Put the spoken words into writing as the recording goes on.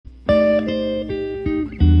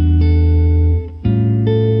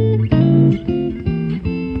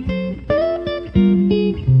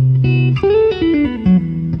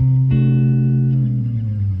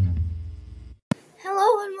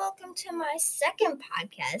second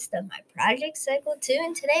podcast of my Project Cycle 2,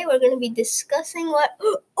 and today we're going to be discussing what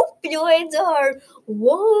opioids are.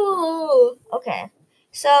 Whoa! Okay,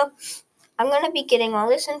 so I'm going to be getting all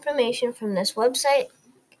this information from this website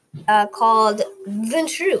called The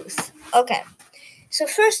Truth. Okay, so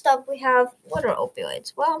first up we have, what are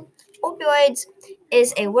opioids? Well, opioids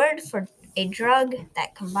is a word for a drug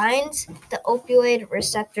that combines the opioid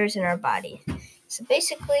receptors in our body. So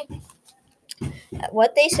basically,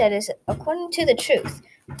 what they said is, according to The Truth,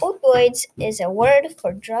 opioids is a word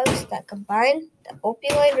for drugs that combine the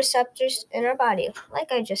opioid receptors in our body,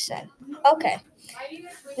 like I just said. Okay,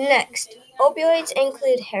 next, opioids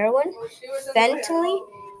include heroin, fentanyl,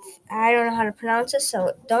 I don't know how to pronounce it,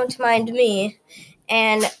 so don't mind me,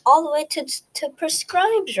 and all the way to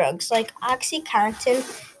prescribed drugs like OxyContin,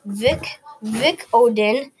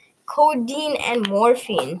 Vicodin, codeine, and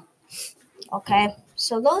morphine. Okay,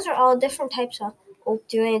 so those are all different types of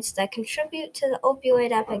opioids that contribute to the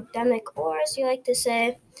opioid epidemic, or as you like to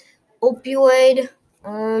say, opioid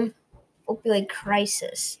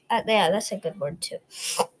crisis. Yeah, that's a good word too.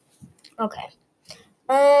 Okay.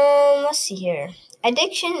 Let's see here.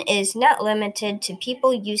 Addiction is not limited to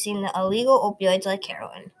people using the illegal opioids like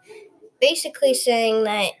heroin. Basically saying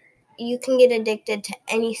that you can get addicted to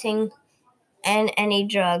anything and any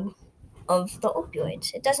drug of the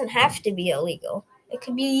opioids. It doesn't have to be illegal. It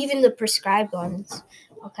could be even the prescribed ones.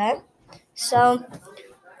 Okay? So,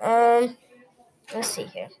 let's see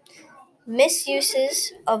here.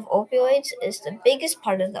 Misuses of opioids is the biggest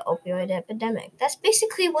part of the opioid epidemic. That's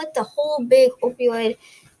basically what the whole big opioid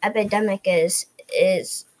epidemic is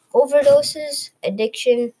overdoses,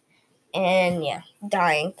 addiction, and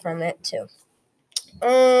dying from it too.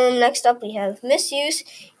 Next up we have misuse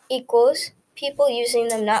equals people using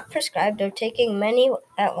them not prescribed or taking many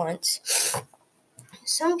at once.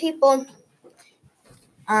 Some people,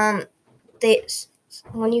 when they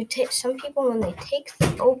take the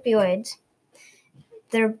opioids,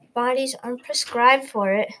 their bodies aren't prescribed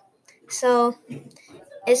for it. So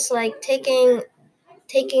it's like taking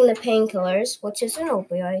the painkillers, which is an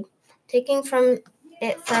opioid, taking from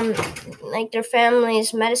like their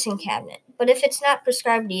family's medicine cabinet. But if it's not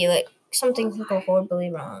prescribed to you, something can go horribly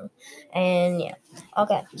wrong. And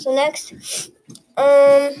okay. So next,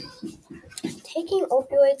 taking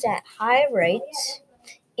opioids at high rates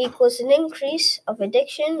equals an increase of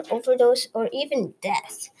addiction, overdose, or even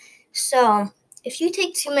death. So if you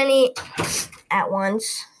take too many at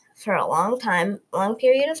once for a long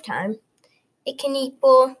period of time, it can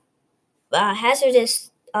equal hazardous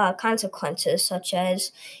consequences such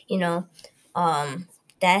as,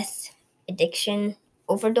 death, addiction,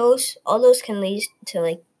 overdose. All those can lead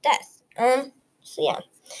to death.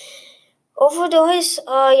 Overdose.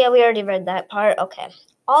 We already read that part. Okay.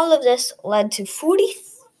 All of this led to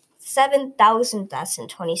 47,000 deaths in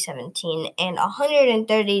 2017, and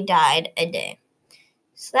 130 died a day.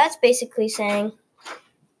 So that's basically saying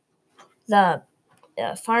the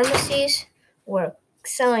pharmacies were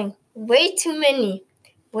selling way too many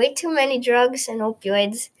drugs and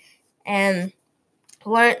opioids, and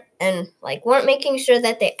weren't making sure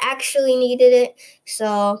that they actually needed it.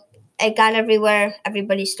 So it got everywhere.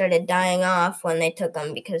 Everybody started dying off when they took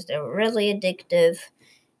them because they were really addictive.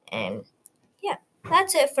 And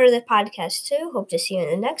that's it for the podcast too. Hope to see you in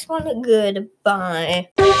the next one. Goodbye.